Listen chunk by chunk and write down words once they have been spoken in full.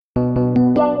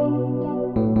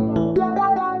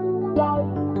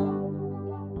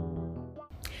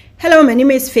Hello, my name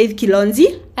is Faith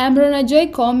Kilonzi. I'm Rona Joy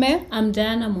Kome. I'm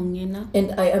Diana Mungina.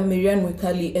 And I am Miriam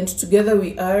Wikali, and together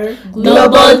we are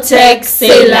Global Tech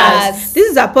Sailors.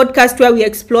 This is a podcast where we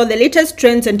explore the latest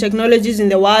trends and technologies in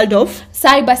the world of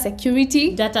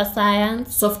cybersecurity, data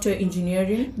science, software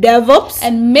engineering, DevOps,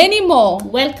 and many more.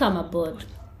 Welcome aboard.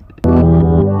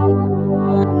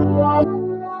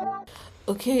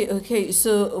 Okay,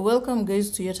 so welcome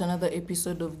guys to yet another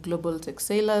episode of Global Tech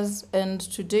Sailors, and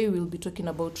today we'll be talking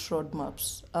about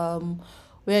roadmaps.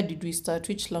 Where did we start?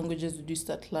 Which languages did you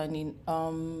start learning?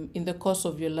 In the course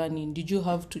of your learning, did you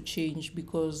have to change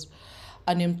because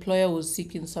an employer was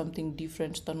seeking something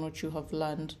different than what you have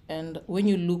learned? And when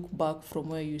you look back from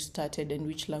where you started and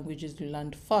which languages you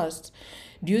learned first,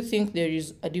 do you think there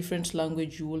is a different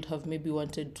language you would have maybe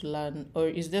wanted to learn? Or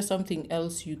is there something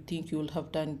else you think you would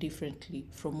have done differently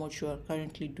from what you are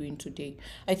currently doing today?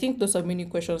 I think those are many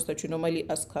questions that you normally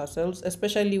ask ourselves,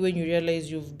 especially when you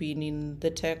realize you've been in the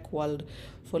tech world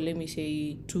for, let me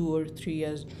say, 2 or 3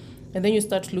 years. And then you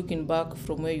start looking back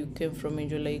from where you came from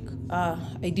and you're like,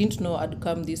 I didn't know I'd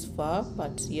come this far,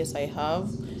 but yes, I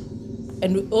have.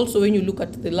 And also when you look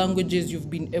at the languages you've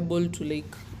been able to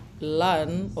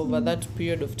learn over that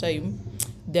period of time,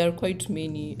 there are quite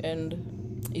many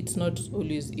and it's not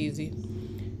always easy.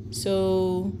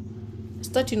 So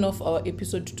starting off our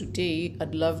episode today,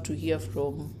 I'd love to hear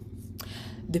from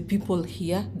the people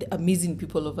here, the amazing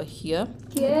people over here.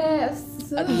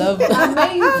 Yes. I'd love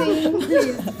Amazing.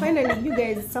 Please, finally, you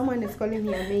guys, someone is calling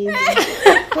me amazing.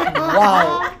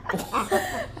 Wow.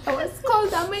 I was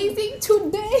called amazing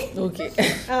today. Okay.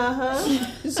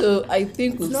 So I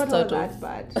think we'll not start all off. that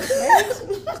bad,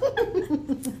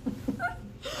 right?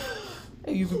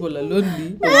 You people are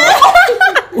lonely.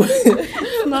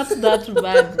 It's not that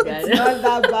bad, guys. Not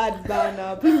that bad,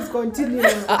 Bana. Please continue.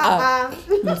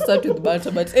 We'll start with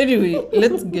banter. But anyway,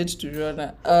 let's get to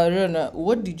Rona. Rona,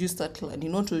 what did you start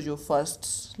learning? What was your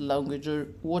first language, or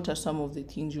what are some of the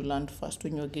things you learned first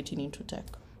when you were getting into tech?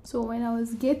 So when I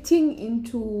was getting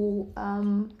into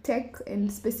tech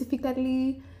and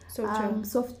specifically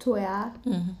software,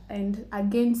 and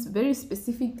again very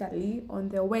specifically on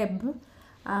the web,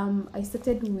 I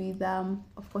started with,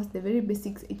 of course, the very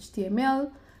basics: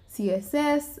 HTML,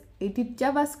 CSS. I did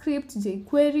JavaScript,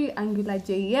 jQuery,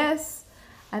 AngularJS,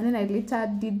 and then I later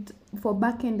did, for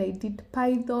backend, I did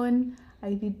Python,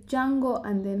 I did Django,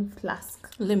 and then Flask.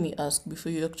 Let me ask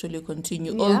before you actually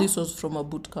continue. Yeah. All this was from a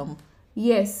bootcamp.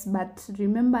 Yes, but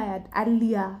remember I had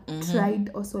earlier tried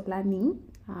also learning,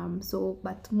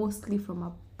 but mostly from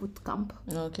a bootcamp.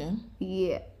 Okay.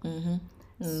 Yeah. Mm-hmm.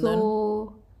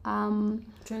 So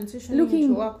Transitioning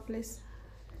to workplace.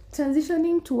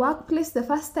 Transitioning to workplace, the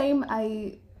first time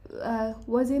I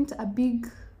wasn't a big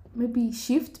maybe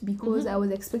shift because I was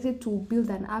expected to build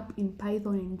an app in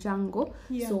Python and Django.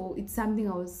 Yeah. So it's something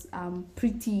I was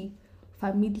pretty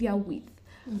familiar with.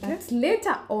 Okay. But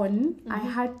later on, I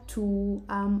had to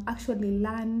actually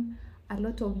learn a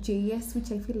lot of JS,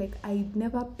 which I feel like I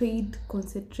never paid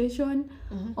concentration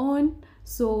on.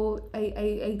 So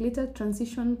I later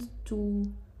transitioned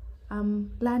to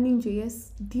learning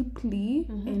JS deeply,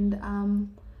 and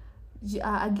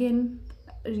again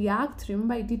React.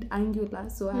 Remember, I did Angular,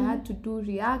 so I had to do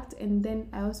React, and then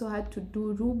I also had to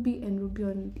do Ruby and Ruby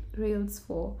on Rails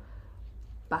for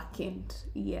backend.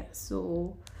 Yeah,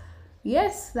 so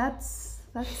yes, that's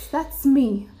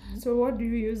me. So what do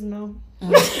you use now?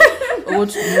 What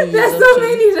do you use? There's so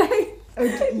many, right?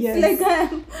 Okay, yes. It's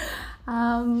like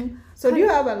So do you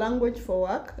have a language for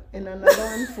work and another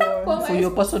one For your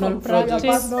personal your projects?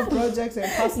 personal projects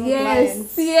and personal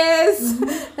yes, clients?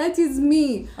 yes, that is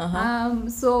me.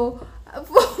 So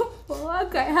for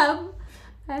work, I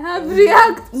have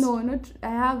React. No, not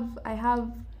I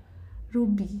have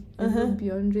Ruby and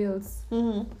Ruby on Rails.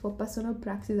 For personal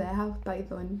practice, I have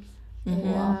Python.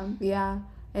 And,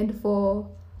 and for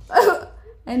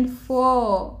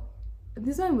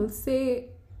this one, will say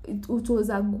it was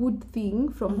a good thing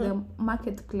from the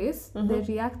marketplace, the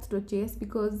React.js,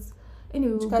 because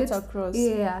anyway, we'll cuts get across.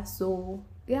 Yeah, so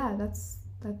yeah, that's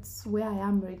where I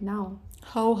am right now.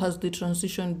 How has the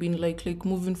transition been like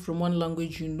moving from one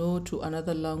language to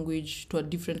another language, to a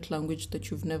different language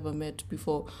that you've never met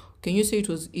before? Can you say it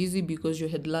was easy because you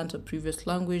had learned a previous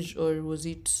language, or was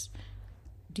it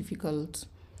difficult?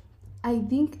 I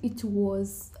think it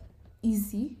was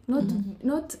easy,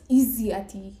 not easy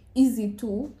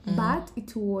too, but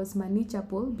it was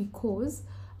manageable because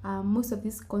most of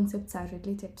these concepts are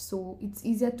related, so it's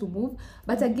easier to move.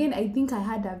 But again, I think I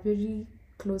had a very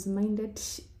close-minded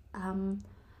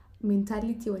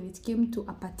mentality when it came to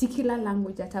a particular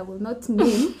language that I will not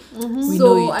name. We know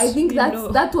So it. I think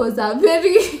that was a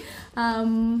very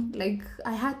like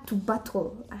I had to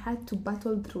battle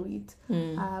through it.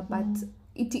 But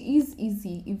it is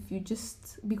easy if you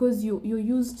just, because you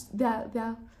used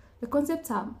the concepts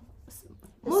are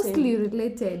mostly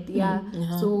related,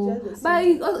 so but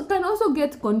it can also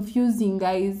get confusing,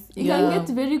 guys. It can get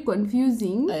very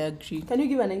confusing. I agree. Can you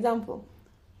give an example?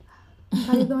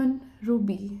 Python,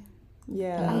 Ruby,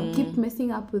 Yeah. I keep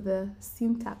messing up with the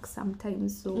syntax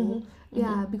sometimes, so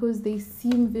because they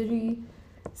seem very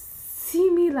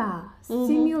similar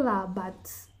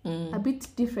but a bit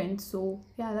different, so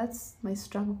that's my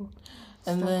struggle.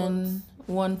 And then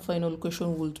one final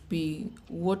question would be,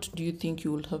 what do you think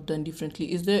you would have done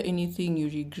differently? Is there anything you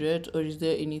regret, or is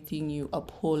there anything you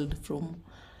uphold from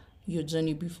your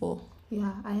journey before?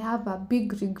 I have a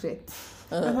big regret.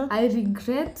 I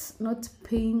regret not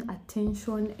paying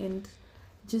attention and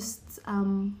just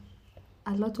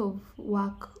a lot of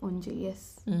work on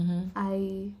JS.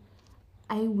 I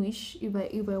wish if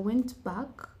I went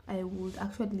back, I would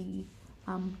actually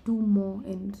do more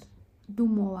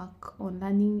work on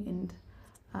learning and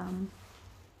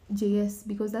JS,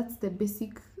 because that's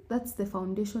the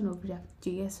foundation of React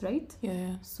JS, right?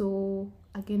 Yeah. So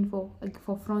again, for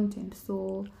front end,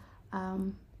 so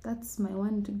that's my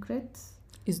one regret.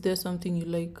 Is there something you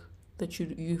like that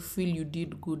you feel you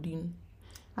did good in?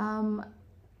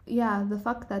 The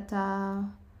fact that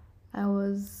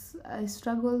I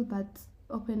struggled but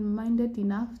open-minded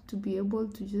enough to be able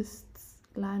to just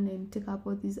learn and take up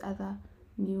all these other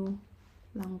new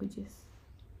languages.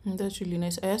 That's really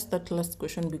nice. I asked that last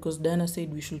question because Diana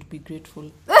said we should be grateful.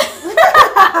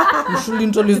 We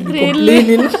shouldn't always be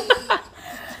complaining.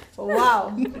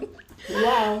 Wow.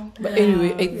 But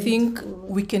anyway, I think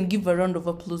we can give a round of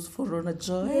applause for Rona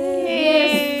Joy.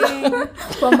 Yes.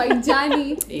 For my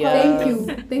journey. Yeah.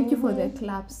 Thank you for the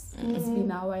claps. It's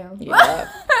been a while. Yeah.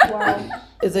 Wow.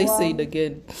 As I said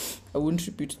again, I won't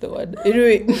repeat the word.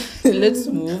 Anyway, let's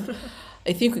move.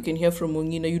 I think we can hear from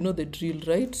Ongina. You know the drill,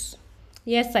 right?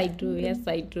 Yes, I do.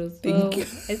 So Thank you.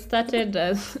 I started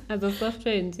as a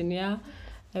software engineer.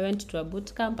 I went to a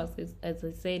boot camp, as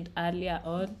I said earlier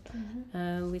on.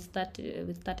 We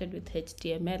started with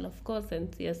HTML, of course,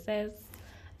 and CSS,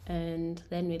 and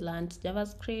then we learned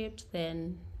JavaScript,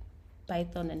 then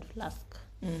Python and Flask.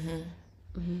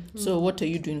 So what are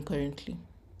you doing currently?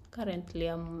 Currently,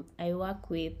 I work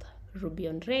with Ruby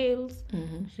on Rails,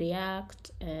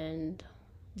 React, and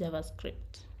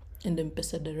JavaScript. And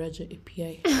M-Pesa Daraja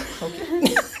API.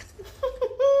 Okay.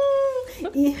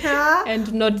 Yeah.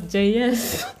 And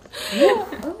Node.js.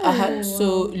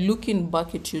 So looking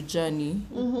back at your journey,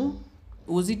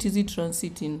 was it easy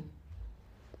transiting?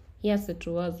 Yes, it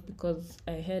was, because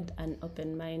I had an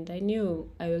open mind. I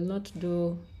knew I will not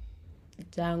do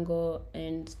Django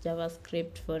and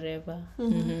JavaScript forever.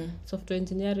 Software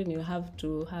engineering, you have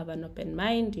to have an open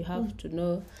mind. You have to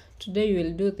know, today you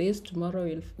will do this, tomorrow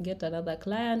you'll get another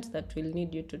client that will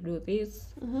need you to do this.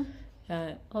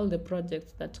 All the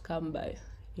projects that come by,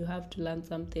 you have to learn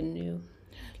something new.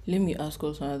 Let me ask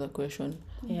also another question.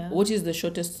 Yeah. What is the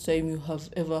shortest time you have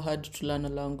ever had to learn a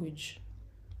language?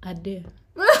 A day.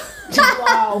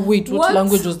 Wow. Wait, what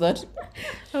language was that?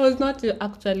 I was not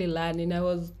actually learning. I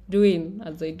was doing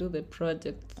as I do the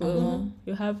project. So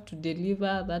you have to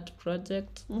deliver that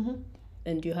project,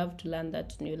 and you have to learn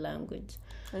that new language.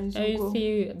 And Now you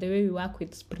see the way we work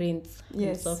with sprints in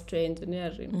Yes. software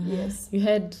engineering. Yes. You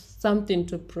had something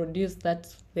to produce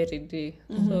that very day.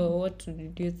 So what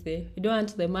did you say? You don't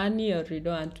want the money or you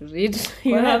don't want to read.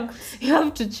 you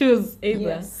have to choose either.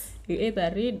 Yes. You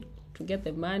either read to get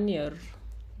the money, or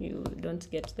you don't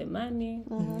get the money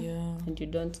Yeah. and you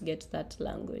don't get that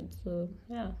language. So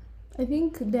I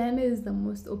think Diana is the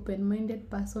most open-minded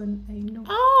person I know.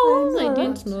 Oh, I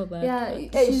didn't know that.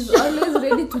 Yeah, she's always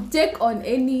ready to take on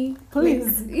any.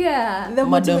 Please. Like, yeah. The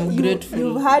Madam Grateful.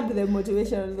 You've had the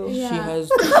motivation though. Yeah. She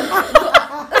has.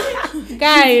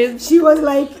 Guys, She was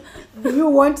like, do you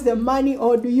want the money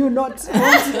or do you not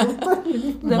want the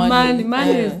money? the Money,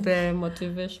 money yeah. is the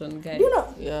motivation, guys.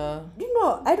 Yeah.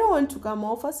 I don't want to come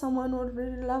off as someone who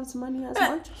really loves money as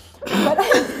much.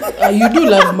 But You do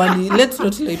love money. Let's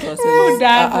not lie to ourselves.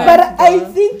 doesn't? but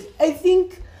I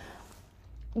think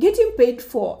getting paid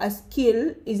for a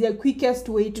skill is the quickest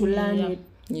way to learn it.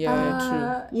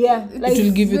 Yeah, Yeah, like it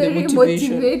will give you the very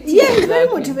motivation. motivating. yeah, it's very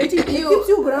Exactly. motivating. It keeps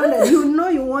you grounded. You know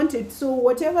you want it. So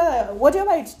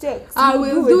whatever it takes, I you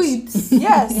will do it.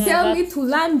 Yes. Yeah, Tell me that's to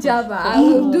learn Java. I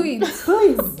will do it.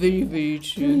 Please. Very, very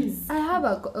true. I have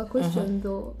a question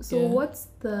though. So Yeah. what's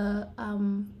the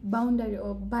boundary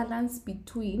or balance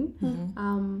between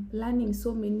learning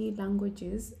so many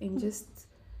languages and just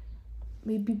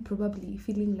maybe probably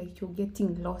feeling like you're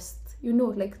getting lost? You know,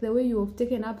 like the way you've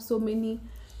taken up so many,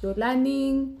 you're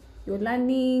learning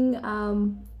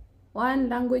one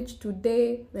language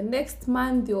today, the next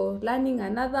month you're learning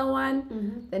another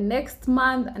one, the next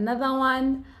month another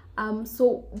one.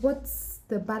 So what's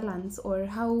the balance, or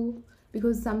how?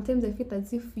 Because sometimes I feel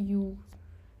as if you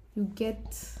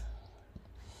get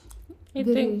I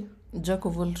very, think Jack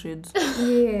of all trades.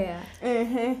 yeah.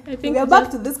 I think We are back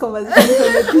to this conversation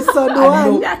from episode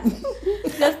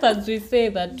one. just as we say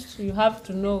that you have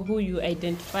to know who you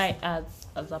identify as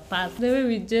a person. The way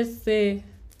we just say,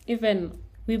 even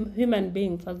human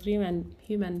beings, as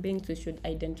human beings, we should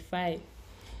identify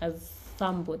as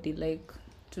somebody. Like,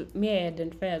 to me, I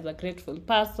identify as a grateful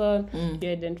person. You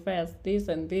identify as this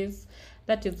and this.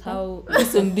 That is how.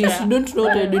 This and this. You don't know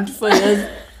what to identify as.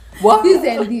 What? This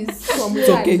and this from It's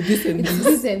okay, this and It's this.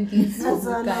 this and this That's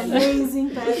from an Ghana. amazing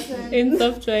person. In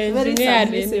software Very engineering,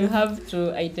 submissive. you have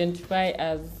to identify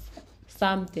as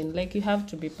something. Like, you have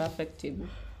to be perfect in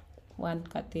one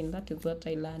thing. That is what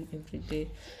I learn every day.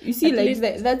 You see, At like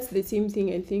least- that's the same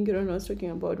thing I think Ron was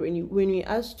talking about when we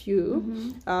asked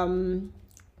you.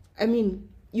 I mean,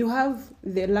 you have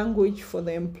the language for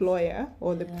the employer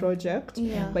or the project,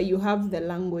 Yeah. but you have the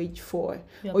language for,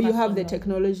 Your or you have the personal.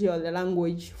 technology or the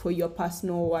language for your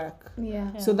personal work.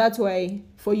 Yeah. So that's why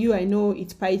for you, I know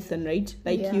it's Python, right?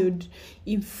 Like Yeah.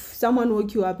 if someone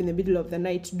woke you up in the middle of the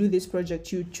night to do this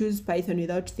project, you choose Python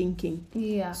without thinking.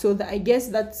 Yeah. So I guess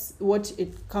that's what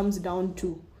it comes down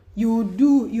to. You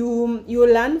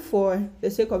learn for the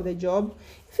sake of the job.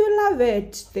 If you love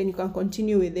it, then you can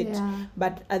continue with it. Yeah.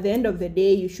 But at the end of the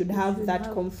day, you should have should that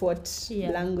have- comfort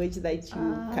Yeah. language that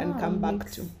you can come back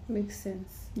makes, to. Makes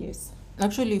sense. Yes.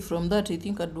 Actually, from that, I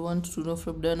think I'd want to know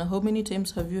from Diana, how many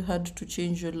times have you had to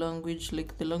change your language,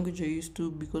 like the language you're used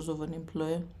to, because of an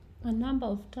employer? A number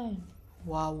of times.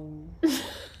 Wow.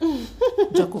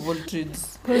 Jack of all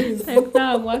trades. Like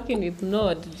now I'm working with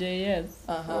Node.js.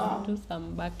 Uh-huh. Do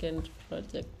some back-end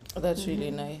project. That's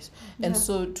really nice. And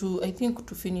so I think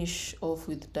to finish off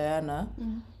with Diana,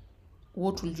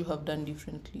 what would you have done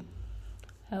differently?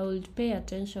 I would pay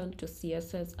attention to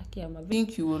CSS. Okay, I'm a I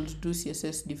think you will do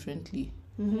CSS differently.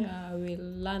 Yeah, I will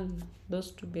learn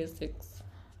those two basics.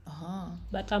 Uh-huh.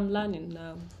 But I'm learning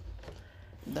now.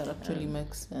 That actually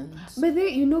makes sense. But then,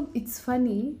 you know, it's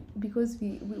funny because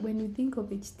we when we think of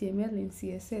HTML and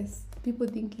CSS, people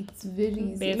think it's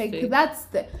very easy. Like Basic. that's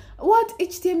the what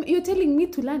HTML. You're telling me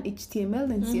to learn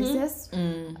HTML and CSS?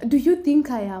 Mm. Do you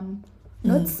think I am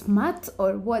not smart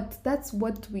or what? That's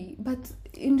what we. But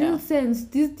in real sense,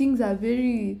 these things are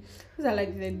very These are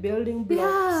like the building blocks.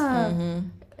 yeah, Mm-hmm.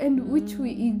 and which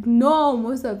we ignore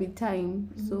most of the time.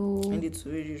 So And it's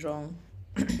very wrong.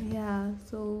 yeah,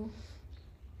 so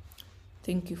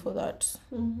Thank you for that.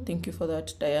 Thank you for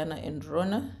that, Diana and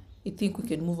Rona. I think we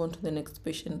can move on to the next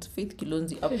patient. Faith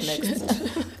Kilonzi up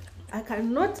next. I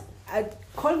cannot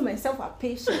call myself a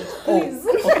patient. Oh, Please.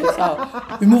 okay,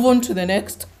 so we move on to the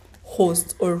next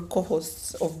host or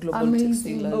co-hosts of Global Tech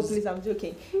Amazing. Oh, Sailors. please, I'm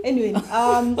joking. Anyway,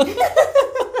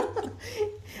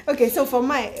 okay, so for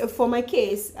my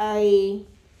case,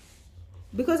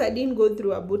 because I didn't go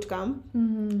through a boot camp,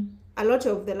 a lot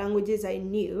of the languages I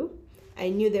knew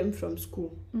them from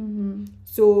school.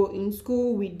 So in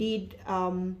school we did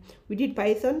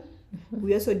Python.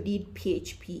 We also did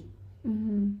PHP.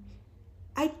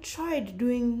 I tried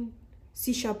doing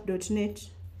C#.net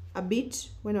a bit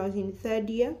when I was in third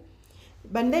year,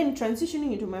 but then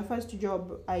transitioning into my first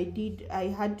job,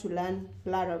 I had to learn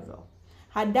Laravel.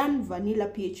 Had done vanilla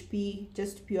PHP,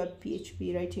 just pure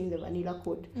PHP, writing the vanilla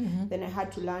code. Then I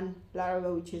had to learn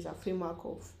Laravel, which is a framework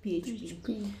of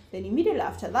PHP. Then immediately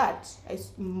after that, I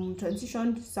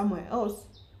transitioned somewhere else,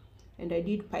 and I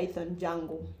did Python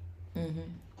Django.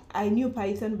 I knew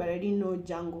Python, but I didn't know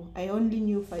Django. I only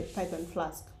knew Python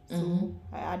Flask, so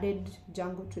I added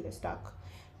Django to the stack.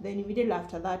 Then immediately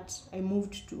after that, I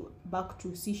moved back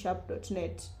to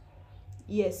C#.net.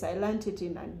 Yes, I learned it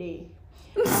in a day.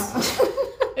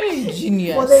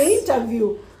 Genius. For the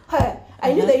interview,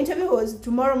 I knew the interview was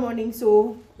tomorrow morning,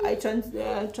 so I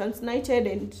transnited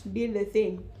and did the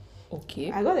thing.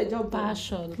 Okay. I got the job.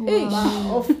 Passion.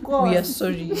 Of course. We are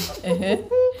sorry.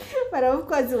 But of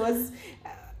course, it was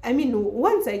I mean,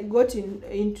 once I got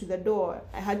into the door,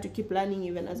 I had to keep learning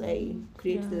even as I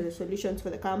create the solutions for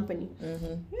the company.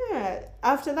 Yeah.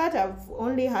 After that, I've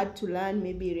only had to learn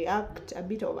maybe React, a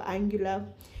bit of Angular,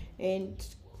 and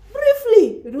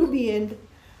briefly Ruby, and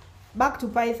back to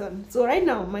Python. So right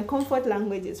now, my comfort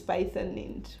language is Python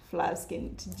and Flask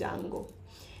and Django.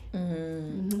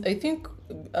 I think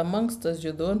amongst us,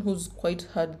 you're the one who's quite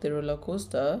had the roller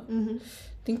coaster.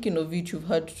 Thinking of it, you've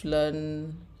had to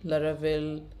learn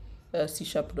Laravel,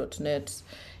 C#.net.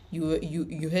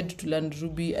 You had to learn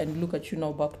Ruby, and look at you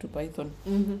now back to Python,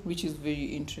 which is very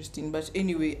interesting. But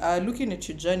anyway, looking at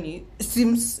your journey,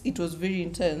 seems it was very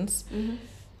intense.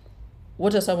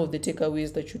 What are some of the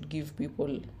takeaways that you'd give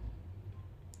people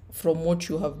from what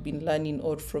you have been learning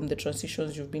or from the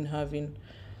transitions you've been having?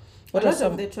 What are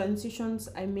some of the transitions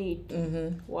I made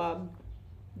were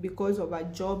because of a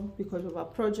job, because of a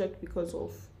project, because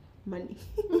of money.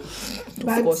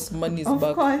 Of course, money is back.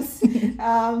 Of course.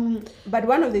 But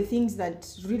one of the things that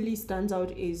really stands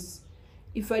out is,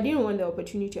 if I didn't want the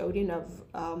opportunity, I wouldn't have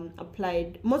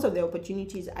applied. Most of the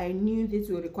opportunities, I knew this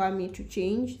would require me to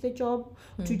change the job,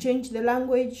 to change the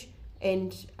language,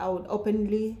 and I would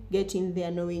openly get in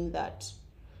there knowing that.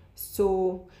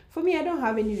 So for me, I don't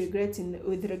have any regrets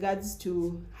with regards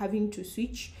to having to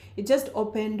switch. It just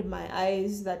opened my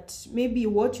eyes that maybe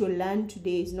what you learn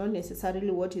today is not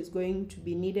necessarily what is going to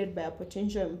be needed by a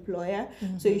potential employer.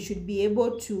 So you should be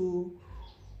able to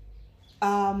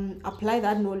apply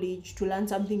that knowledge to learn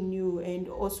something new. And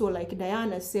also, like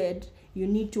Diana said, you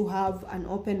need to have an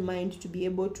open mind to be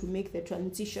able to make the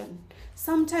transition.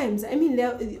 Sometimes, I mean,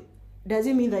 does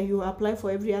it mean that you apply for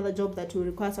every other job that will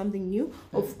require something new?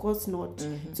 Of course not.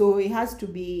 So it has to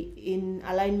be in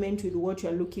alignment with what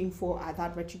you're looking for at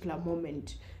that particular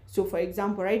moment. So for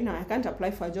example, right now I can't apply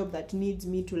for a job that needs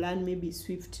me to learn maybe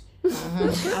Swift.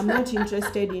 I'm not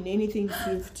interested in anything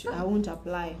Swift. I won't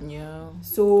apply. Yeah.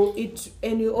 So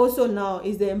and also now,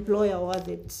 is the employer worth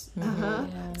it?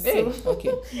 Hey,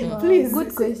 okay. Please.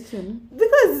 Good question.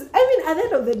 Because I mean, at the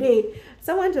end of the day,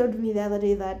 someone told me the other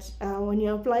day that when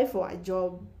you apply for a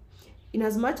job, in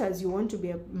as much as you want to be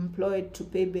employed to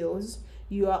pay bills,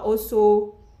 you are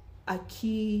also a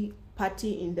key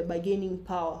party in the bargaining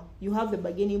power. You have the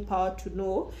bargaining power to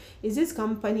know, is this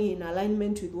company in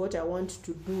alignment with what I want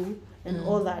to do and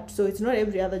all that. So it's not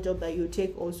every other job that you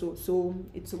take also. So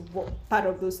it's part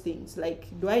of those things.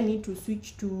 Like, do I need to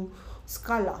switch to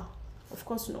Scala? Of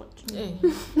course not. Hey.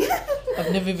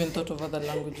 I've never even thought of other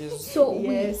languages. So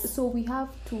we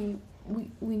have to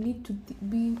we need to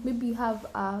maybe have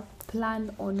a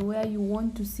plan on where you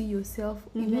want to see yourself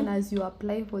even as you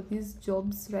apply for these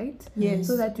jobs, right? Yes.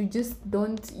 So that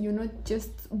you're not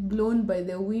just blown by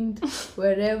the wind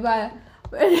wherever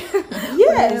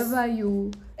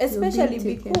you especially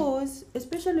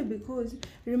because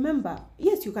remember,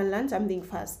 yes, you can learn something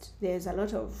fast. There's a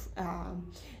lot of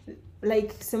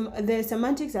the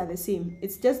semantics are the same.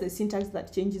 It's just the syntax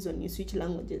that changes when you switch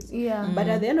languages. Yeah. But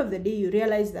at the end of the day, you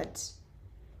realize that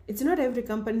it's not every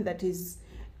company that is.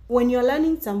 When you're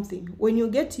learning something, when you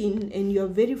get in and you're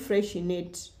very fresh in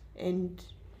it and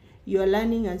you're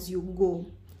learning as you go,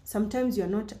 sometimes you're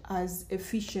not as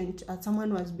efficient as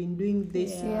someone who has been doing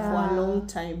this for a long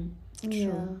time.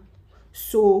 True.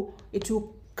 So it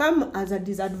will come as a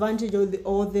disadvantage,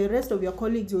 or the rest of your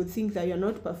colleagues will think that you're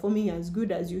not performing as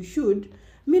good as you should.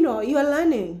 Meanwhile, you're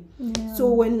learning. Yeah.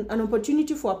 So when an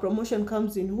opportunity for a promotion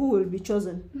comes in, who will be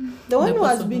chosen? The one who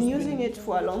has been using it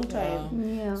for a long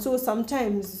time. Yeah. So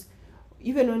sometimes,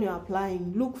 even when you're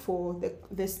applying, look for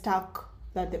the stack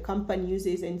that the company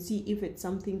uses and see if it's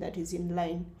something that is in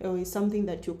line or is something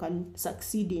that you can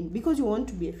succeed in, because you want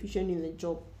to be efficient in the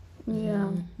job. Yeah.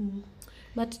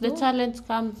 But the challenge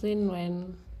comes in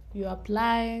when you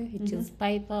apply, it is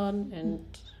Python and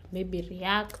maybe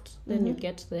React, then you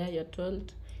get there, you're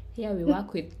told, here we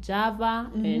work with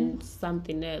Java and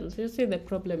something else. You see, the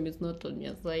problem is not on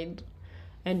your side,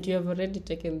 and you have already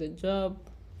taken the job.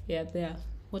 Yeah, there.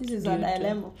 This is a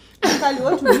dilemma. Kali,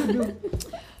 what would you do?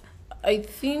 I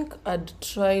think I'd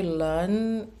try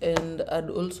learn, and I'd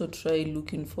also try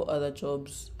looking for other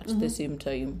jobs at the same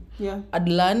time. Yeah. I'd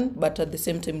learn, but at the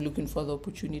same time looking for other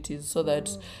opportunities, so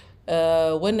that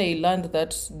when I land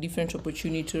that different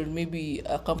opportunity, or maybe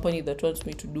a company that wants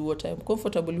me to do what I'm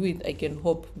comfortable with, I can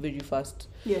hop very fast.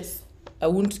 Yes. I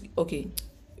won't,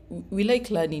 we like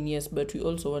learning, yes, but we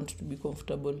also want to be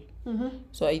comfortable.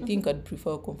 So I think I'd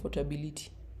prefer comfortability.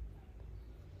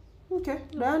 Okay,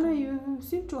 Diana, you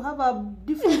seem to have a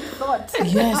different thought.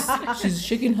 Yes, she's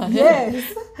shaking her head.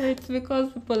 Yes. It's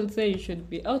because people say you should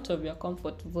be out of your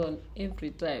comfort zone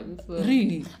every time. So.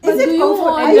 Really? Is it comfort?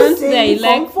 Are I you don't say saying I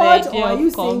like the comfort or idea are of you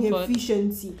saying comfort.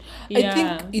 efficiency? Yeah. I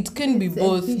think it can be It's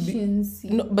both. efficiency.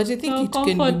 No, but I think No, it can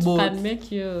be comfort both. can make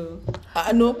you.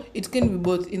 No, it can be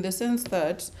both in the sense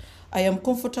that I am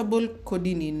comfortable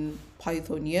coding in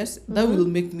Python. Yes, that will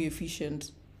make me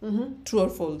efficient. True or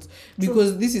false?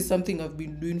 Because this is something I've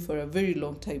been doing for a very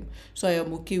long time, so I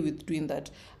am okay with doing that.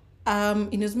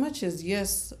 In as much as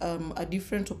yes, a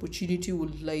different opportunity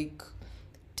would like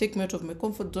take me out of my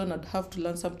comfort zone, I'd have to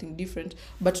learn something different,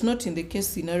 but not in the case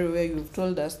scenario where you've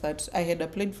told us that I had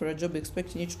applied for a job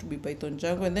expecting it to be Python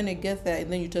Django, and then I get there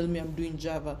and then you tell me I'm doing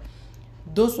Java.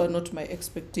 Those were not my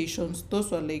expectations. Those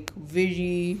were like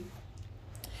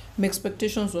my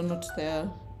expectations were not there.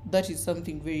 That is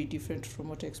something very different from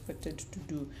what I expected to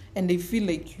do. And I feel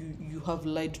like you have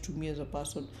lied to me as a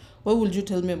person. Why would you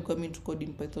tell me I'm coming to code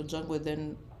in Python Django,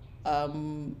 then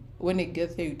when I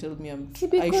get there you tell me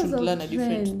I should learn a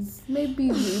different... Maybe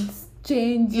it's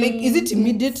changing. Like, is it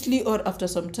immediately or after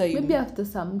some time? Maybe after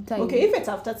some time. Okay, if it's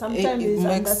after some time, it's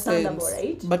makes understandable, sense,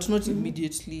 right? but not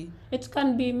immediately. It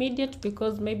can be immediate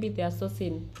because maybe they are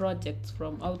sourcing projects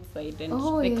from outside, and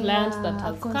Oh, the client yeah, that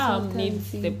has come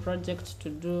needs consultancy. the project to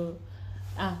do.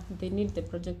 They need the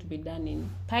project to be done in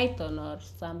Python or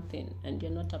something, and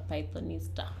you're not a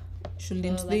Pythonista.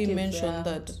 Shouldn't So they that is mention the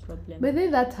that? problem. But then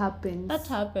that happens. That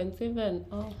happens even.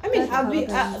 I mean,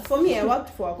 That's for me, I worked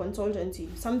for a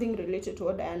consultancy, something related to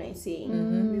what Diana is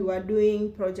saying. We were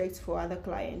doing projects for other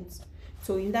clients.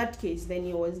 So in that case, then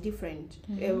it was different.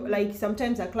 Like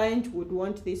sometimes a client would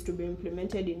want this to be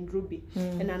implemented in Ruby,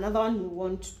 and another one would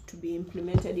want to be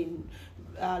implemented in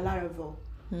Laravel.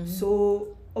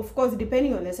 So of course,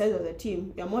 depending on the size of the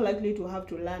team, you're more likely to have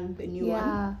to learn the new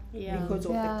one because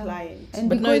of the client. And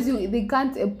But because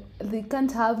they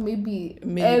can't have maybe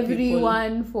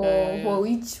everyone for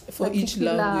each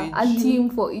language. A team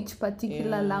for each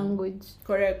particular language.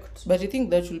 Correct. But I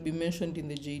think that will be mentioned in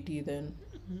the JD then.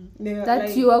 That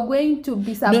like, you are going to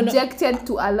be subjected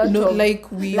to a lot of like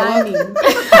we learning.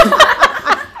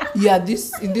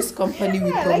 In this company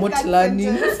we promote like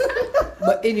learning.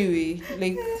 But anyway,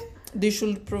 like they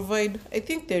should provide. I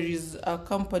think there is a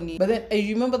company, but then I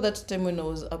remember that time when I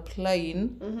was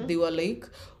applying, they were like,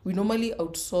 we normally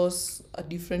outsource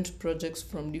different projects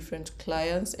from different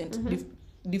clients, and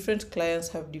different clients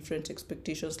have different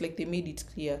expectations. Like they made it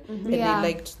clear, and I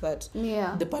liked that.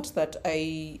 The part that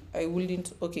I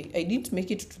didn't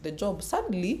make it to the job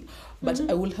sadly, but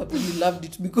I would have really loved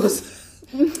it because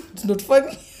it's not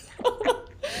funny.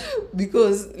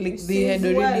 Because like they had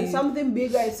already something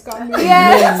bigger is coming.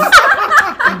 Yes.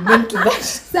 Went to that.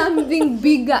 Something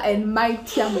bigger and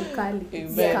mightier is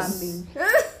coming.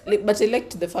 But I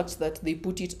liked the fact that they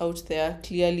put it out there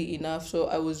clearly enough, so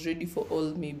I was ready for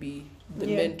all maybe the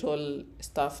mental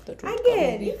stuff that would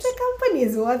again. come with If the company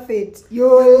is worth it,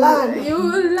 you'll learn.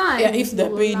 Yeah, if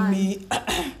they're paying me,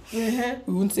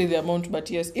 we won't say the amount, but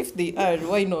yes, if they are,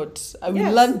 why not? I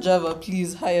will learn Java.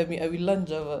 Please hire me. I will learn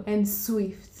Java and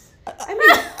Swift. And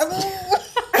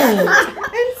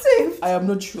Swift. I am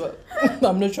not sure.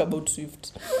 I'm not sure about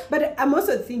Swift. But I'm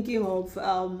also thinking of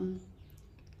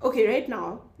right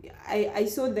now I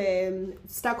saw the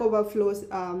Stack Overflow's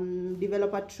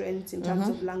developer trends in terms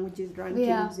of languages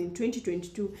rankings in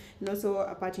 2022 and also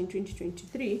a part in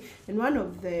 2023, and one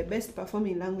of the best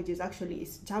performing languages actually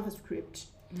is JavaScript.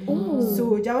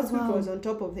 So JavaScript was on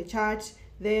top of the chart,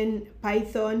 then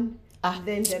Python,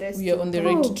 then the rest. We are on the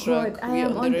right track.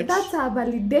 That's a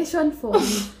validation for me.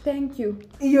 Thank you.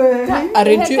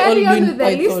 Aren't we all doing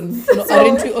Python?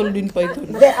 Aren't we all doing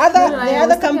Python? The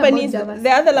other companies, the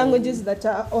other languages that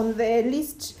are on the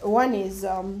list, one is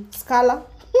Scala.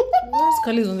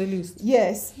 Scala is on the list?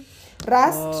 Yes.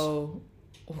 Rust. Wow.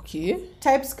 Okay.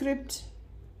 TypeScript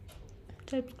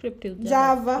is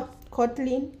Java,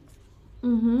 Kotlin,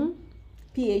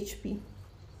 PHP.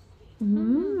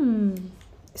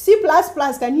 C++,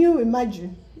 can you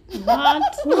imagine?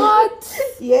 What?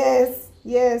 Yes.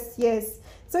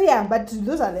 So yeah, but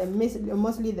those are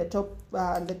mostly the top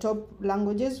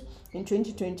languages in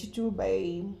 2022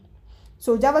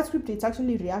 so JavaScript, it's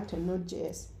actually React and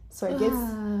Node.js. So I guess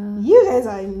you guys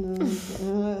are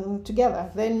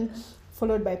together. Then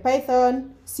followed by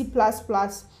Python, C++,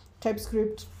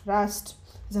 TypeScript, Rust.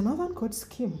 There's another one called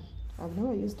Scheme. I've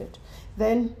never used it.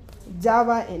 Then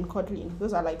Java and Kotlin.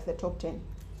 Those are like the top 10.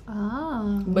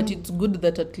 But it's good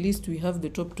that at least we have the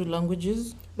top 2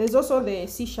 languages. There's also the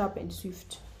C# and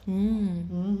Swift.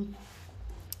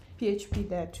 PHP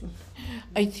there too.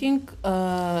 I think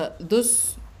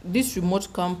those these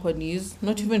remote companies,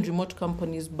 not even remote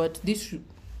companies, but these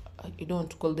I don't want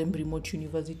to call them remote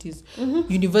universities.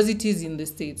 Universities in the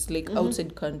States, like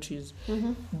outside countries,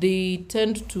 they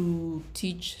tend to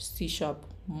teach C#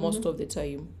 most of the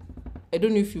time. I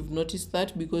don't know if you've noticed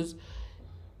that, because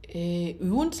we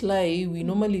won't lie, we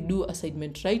normally do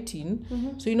assignment writing.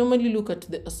 So you normally look at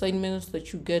the assignments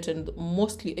that you get, and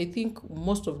mostly, I think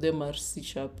most of them are C#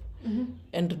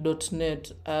 and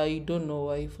 .NET. I don't know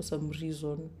why, for some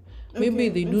reason. Maybe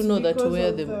they do know that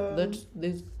where them that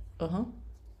there's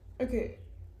Okay,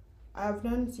 I've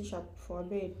done C# for a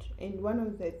bit, and one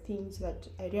of the things that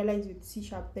I realized with C#,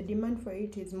 the demand for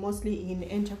it is mostly in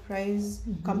enterprise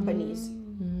companies.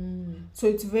 So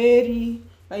it's very,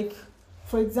 like,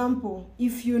 for example,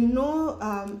 if you know,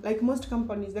 like most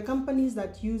companies, the companies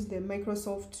that use the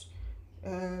Microsoft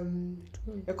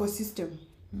ecosystem,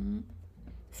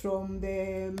 from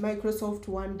the Microsoft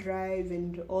OneDrive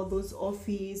and all those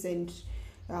Office and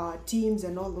Teams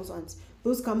and all those ones,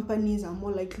 those companies are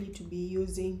more likely to be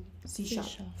using C#.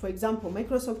 For example,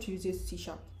 Microsoft uses C#.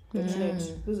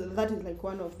 That is like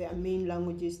one of their main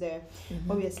languages there,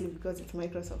 obviously because it's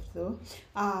Microsoft though.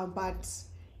 But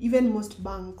even most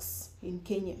banks in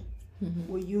Kenya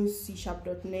will use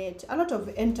C#.net. A lot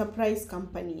of enterprise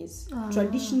companies,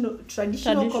 traditional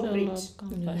corporate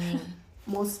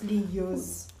mostly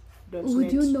use .net.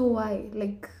 Would you know why?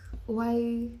 Like,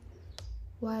 why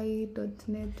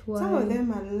 .net? Why? Some of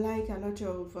them are like a lot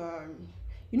of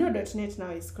 .net now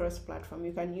is cross-platform.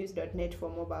 You can use .net for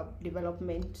mobile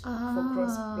development, for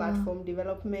cross-platform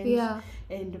development.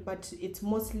 But it's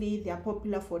mostly, they are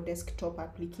popular for desktop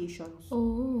applications.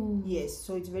 Yes,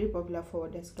 so it's very popular for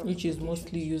desktop which is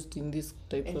mostly used in this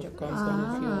type of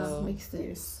company. Makes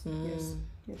sense. Yes.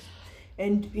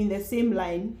 And in the same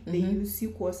line, they use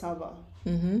SQL Server.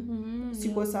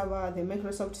 SQL Server, the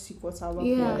Microsoft SQL Server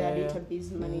for their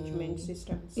database management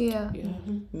systems.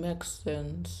 Makes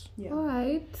sense. All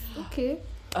right. Okay.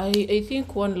 I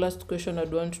think one last question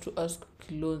I'd want to ask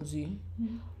Kilonzi.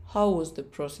 How was the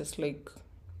process like?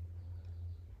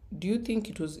 Do you think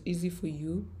it was easy for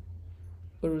you,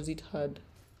 or was it hard?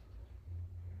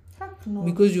 Heck no.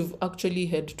 Because you've actually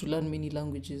had to learn many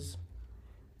languages.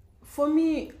 For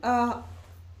me, I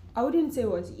wouldn't say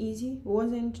it was easy.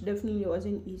 Definitely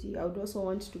wasn't easy. I would also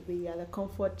want to be at the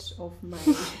comfort of my...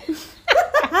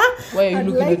 Why are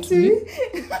you looking at me?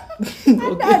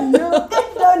 I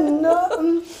don't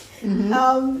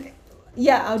know.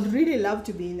 I would really love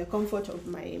to be in the comfort of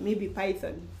my maybe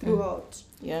Python throughout.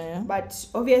 But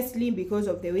obviously, because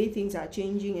of the way things are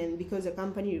changing and because the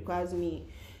company requires me,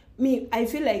 I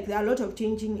feel like a lot of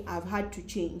changing I've had to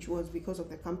change was because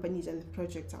of the companies and the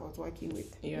projects I was working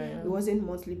with. It wasn't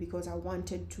mostly because I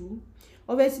wanted to.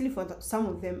 Obviously, for some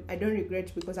of them, I don't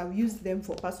regret because I've used them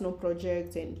for personal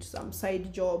projects and some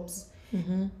side jobs.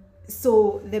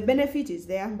 So the benefit is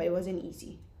there, but it wasn't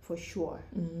easy, for sure.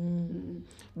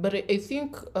 But I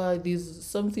think there's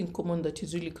something common that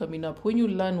is really coming up. When you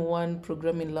learn one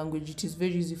programming language, it is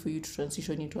very easy for you to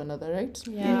transition into another, right?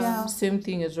 Same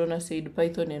thing as Rona said,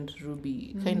 Python and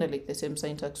Ruby, kind of like the same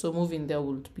syntax. So moving there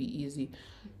would be easy.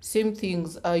 Same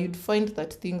things, you'd find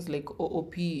that things like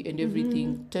OOP and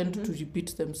everything tend to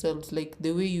repeat themselves. Like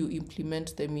the way you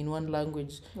implement them in one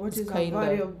language, what is a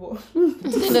variable?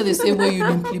 It's kind of the same way you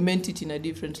implement it in a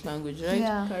different language,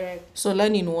 right? Correct. So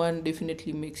learning one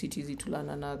definitely makes it easy to learn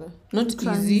another. Not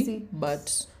easy,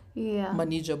 but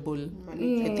manageable. I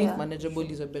think manageable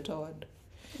is a better word.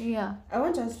 I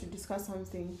want us to discuss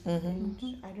something. And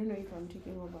I don't know if I'm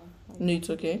taking over. No,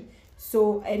 it's okay.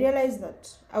 So I realized that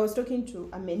I was talking to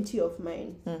a mentee of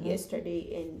mine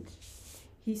yesterday, and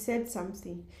he said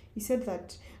something. He said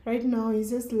that right now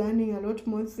he's just learning a lot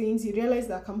more things. He realized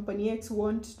that company X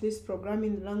wants this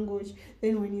programming language.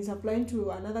 Then when he's applying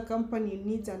to another company, he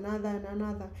needs another and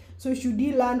another. So should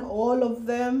he learn all of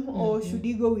them, or should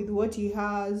he go with what he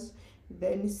has,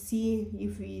 then see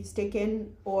if he's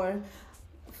taken, or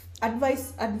give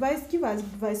us advice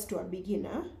to a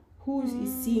beginner who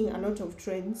is seeing a lot of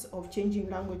trends of changing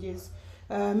languages.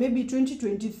 Maybe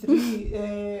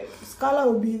 2023,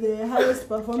 Scala will be the highest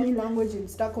performing language in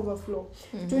Stack Overflow.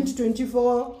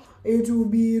 2024, it will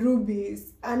be Ruby.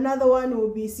 Another one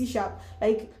will be C#.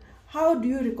 Like, how do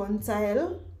you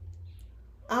reconcile?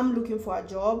 I'm looking for a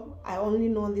job. I only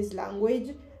know this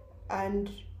language, and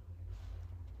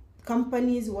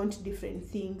companies want different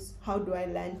things. How do I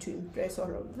learn to impress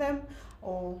all of them?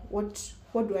 Or what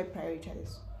do I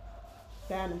prioritize?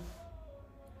 Diana.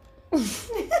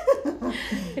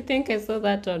 I think I saw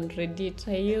that on Reddit.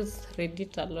 I use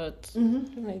Reddit a lot. I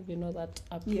don't know if you know that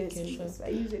application. Yes, I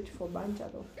use it for banter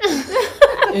though.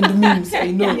 and memes.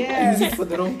 I know. Yeah. I use it for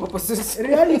the wrong purposes.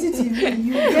 Reality TV,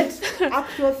 you get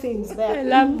actual things there. I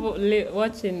love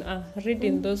watching,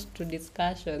 reading those two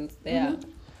discussions there.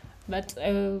 But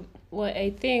what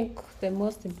I think the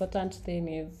most important thing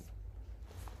is,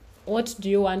 what do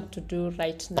you want to do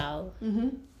right now?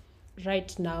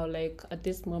 Right now, like at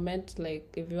this moment,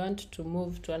 like if you want to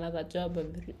move to another job,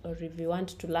 or if you want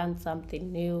to learn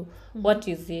something new, what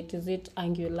is it? Is it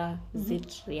Angular? Is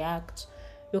it React?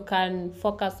 You can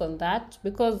focus on that,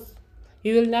 because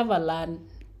you will never learn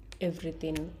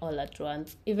everything all at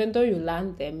once. Even though you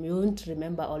learn them, you won't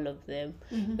remember all of them.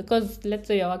 Because let's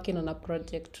say you're working on a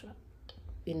project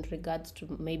in regards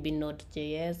to maybe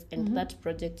Node.js, and that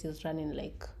project is running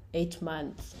like 8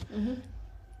 months.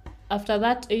 After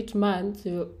that 8 months,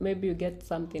 maybe you get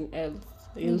something else.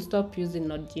 You'll stop using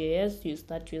Node.js, you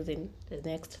start using the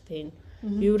next thing.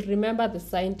 You'll remember the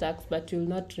syntax, but you'll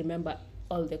not remember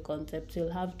all the concepts.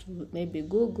 You'll have to maybe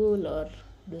Google or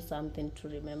do something to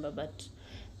remember. But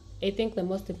I think the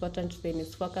most important thing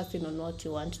is focusing on what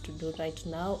you want to do right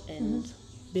now and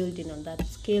building on that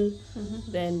skill.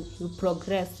 Then you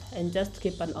progress, and just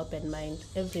keep an open mind.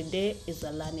 Every day is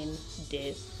a learning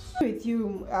day. With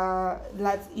you,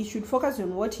 that he should focus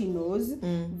on what he knows,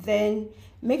 then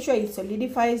make sure he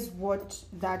solidifies what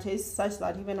that is, such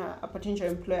that even a potential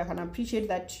employer can appreciate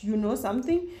that you know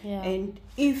something. And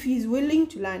if he's willing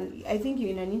to learn, I think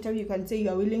in an interview you can say you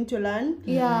are willing to learn.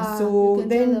 So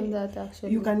then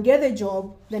you can get the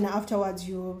job, then afterwards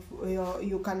you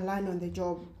can learn on the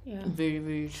job. Very,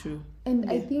 very true.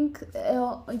 And I think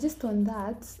just on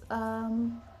that,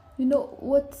 you know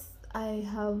what I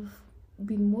have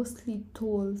been mostly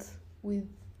told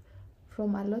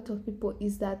from a lot of people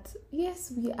is that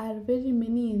yes, we are very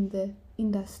many in the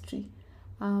industry,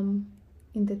 in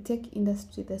the tech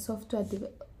industry, the software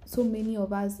so many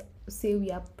of us say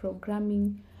we are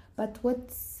programming, but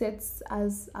what sets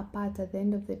us apart at the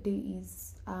end of the day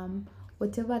is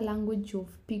whatever language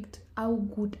you've picked, how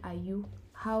good are you,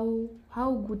 how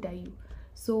good are you.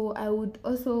 So I would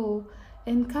also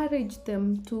encourage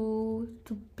them to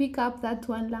pick up that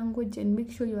one language and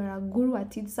make sure you are a guru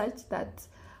at it, such that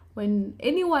when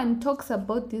anyone talks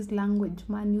about this language,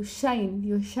 man, you're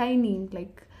shining.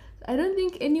 Like, I don't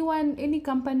think any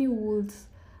company would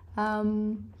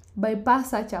bypass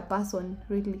such a person,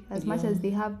 really, as much as they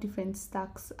have different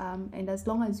stacks, and as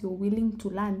long as you're willing to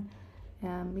learn.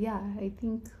 I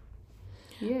think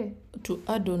To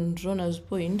add on Rona's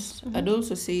point, I'd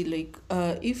also say, like,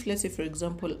 if, let's say, for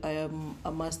example, I am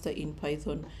a master in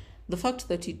Python, the fact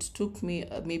that it took me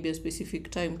maybe a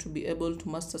specific time to be able to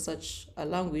master such a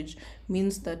language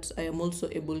means that I am also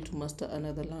able to master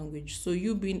another language. So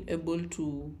you being able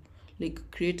to,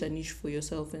 like, create a niche for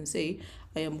yourself and say,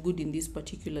 I am good in this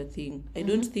particular thing. I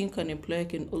don't think an employer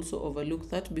can also overlook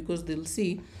that, because they'll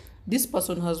see this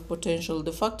person has potential.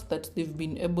 The fact that they've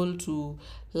been able to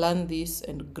learn this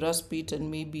and grasp it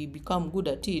and maybe become good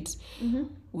at it,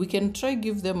 we can try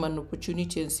give them an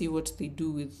opportunity and see what they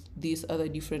do with this other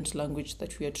different language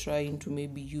that we are trying to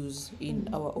maybe use in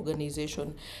our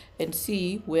organization, and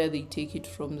see where they take it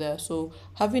from there. So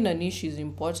having a niche is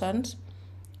important.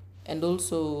 And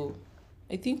also,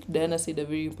 I think Diana said a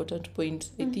very important point.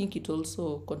 I think it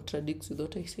also contradicts with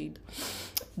what I said.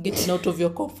 Getting out of your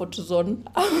comfort zone.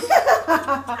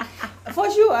 For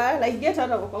sure, like, get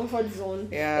out of a comfort zone.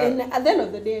 Yeah. And at the end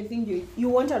of the day, I think you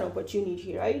want an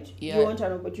opportunity, right? Yeah. You want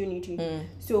an opportunity.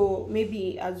 So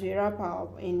maybe as we wrap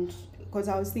up, and because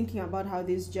I was thinking about how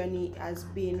this journey has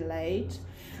been, like,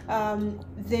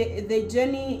 the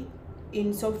journey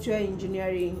in software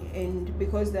engineering, and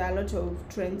because there are a lot of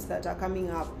trends that are coming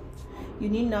up, you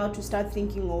need now to start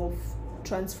thinking of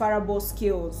transferable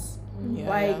skills.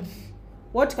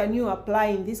 What can you apply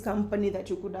in this company that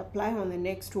you could apply on the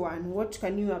next one? What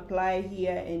can you apply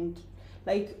here? And,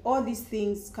 like, all these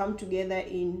things come together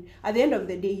in, at the end of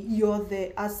the day, you're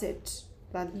the asset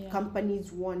that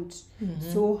companies want.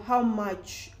 So how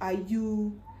much are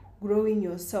you growing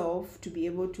yourself to be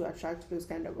able to attract those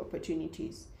kind of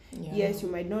opportunities? Yes, you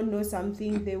might not know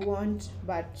something they want,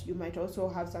 but you might also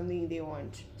have something they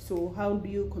want. So how do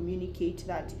you communicate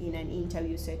that in an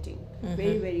interview setting?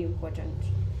 Very, very important.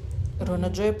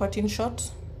 Rona Joy, parting shot?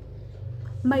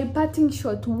 My parting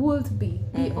shot would be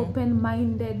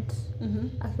open-minded.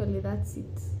 Actually, that's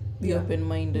it. Be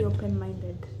open-minded. Be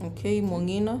open-minded. Okay,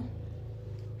 Mongina?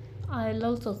 I'll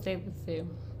also say the same.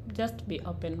 Just be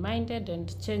open-minded,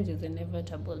 and change is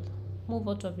inevitable. Move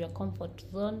out of your comfort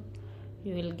zone.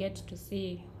 You will get to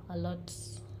see a lot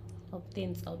of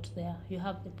things out there. You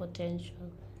have the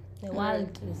potential. The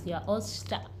world is your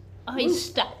oyster.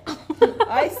 Oyster.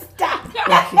 Oyster.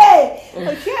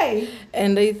 Okay.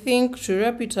 And I think to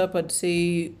wrap it up, I'd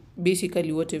say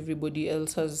basically what everybody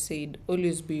else has said.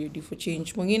 Always be ready for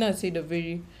change. Mongina said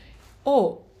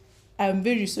I'm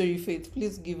very sorry, Faith.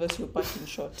 Please give us your parting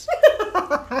shot.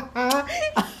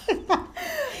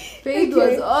 Faith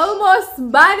was almost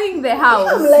burning the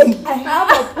house. I'm like, I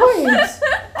have a point.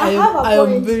 I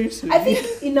am very sorry. I think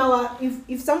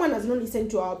if someone has not listened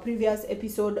to our previous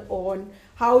episode on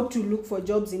how to look for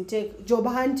jobs in tech, job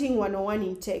hunting 101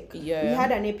 in tech, we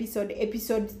had an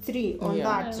episode 3 on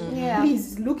that.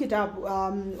 Please look it up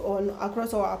on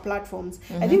across our platforms.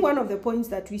 I think one of the points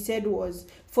that we said was,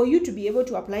 for you to be able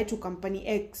to apply to company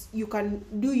X, you can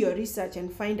do your research and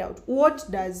find out what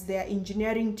does their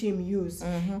engineering team use.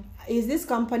 Is this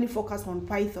company focused on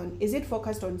Python? Is it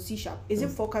focused on C#? Is it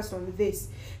focused on this?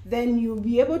 Then you'll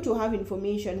be able to have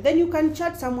information. Then you can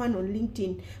chat someone on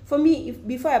LinkedIn. For me,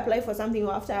 before I apply for something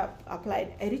or after I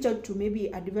applied, I reach out to maybe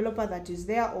a developer that is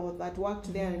there or that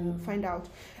worked there and find out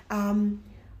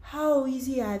how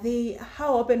easy are they,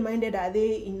 how open-minded are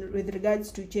they with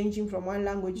regards to changing from one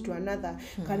language to another.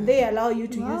 Can they allow you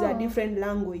to use a different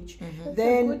language?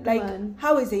 Then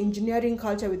how is the engineering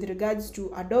culture with regards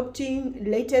to adopting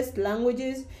latest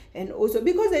languages? And also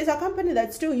because there's a company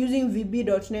that's still using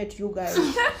VB.net, you guys.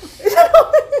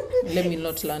 Let me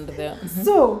not land there.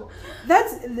 So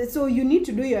you need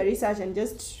to do your research and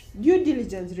just due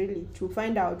diligence really to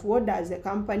find out what does the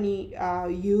company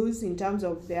use in terms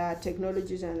of their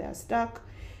technologies and their stack.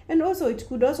 And also it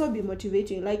could also be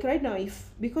motivating, like right now,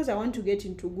 because I want to get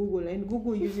into Google and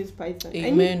Google uses Python,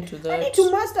 Amen to that. I need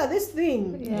to master this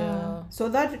thing, Yeah. so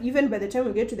that even by the time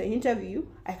we get to the interview,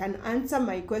 I can answer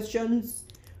my questions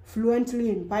fluently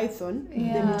in Python.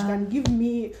 Then it can give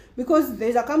me, because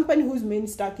there's a company whose main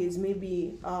stack is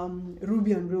maybe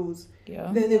Ruby on Rails.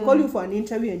 Then they call you for an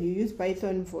interview and you use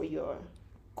Python for your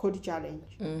code challenge.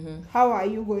 How are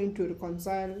you going to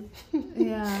reconcile?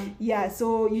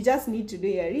 So you just need to do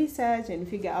your research and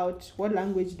figure out what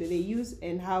language do they use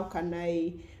and how can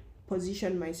I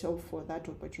position myself for that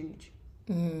opportunity.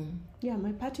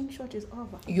 My parting shot is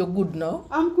over. You're good now?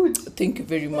 I'm good. Thank you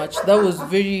very much. That was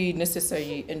very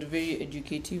necessary and very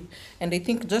educative. And I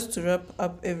think just to wrap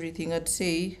up everything, I'd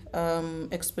say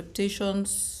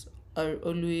expectations are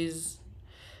always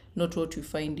not what you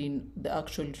find in the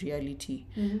actual reality.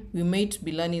 We might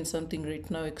be learning something right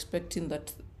now expecting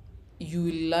that you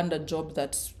will land a job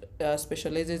that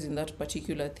specializes in that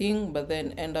particular thing, but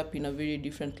then end up in a very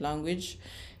different language.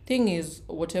 Thing is,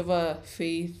 whatever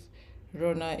Faith,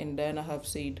 Rona and Diana have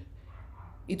said,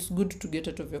 it's good to get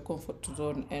out of your comfort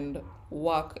zone and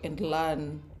work and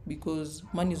learn, because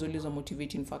money is always a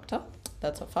motivating factor.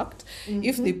 That's a fact.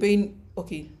 If they pay,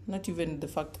 not even the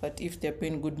fact that if they're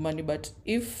paying good money, but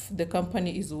if the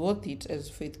company is worth it, as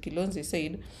Faith Kilonzi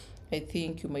said, I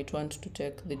think you might want to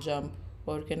take the jump,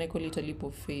 or can I call it a leap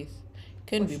of faith?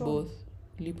 Can be both.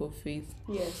 Leap of faith.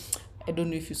 Yes. I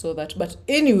don't know if you saw that, but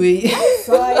anyway. I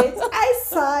saw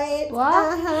it.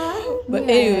 What? But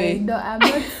anyway. No, I'm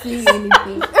not seeing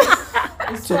anything.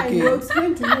 It's okay. We'll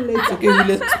explain to you later. Okay,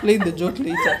 we'll explain the joke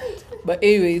later. But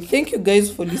anyway, thank you guys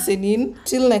for listening.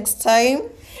 Till next time.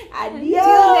 Adios.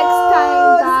 Till next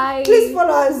time, guys. Please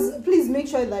follow us. Please make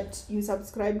sure that you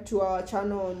subscribe to our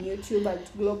channel on YouTube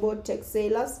at Global Tech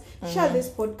Sailors. Share this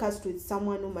podcast with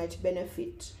someone who might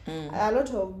benefit. A lot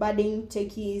of budding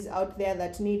techies out there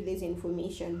that need this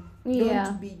information.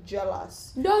 Don't be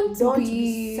jealous. Don't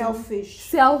be selfish.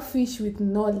 Selfish with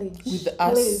knowledge. With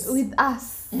us. Please. With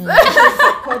us.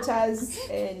 Support us,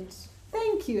 and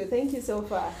thank you so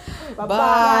far. Bye.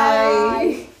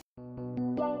 Bye.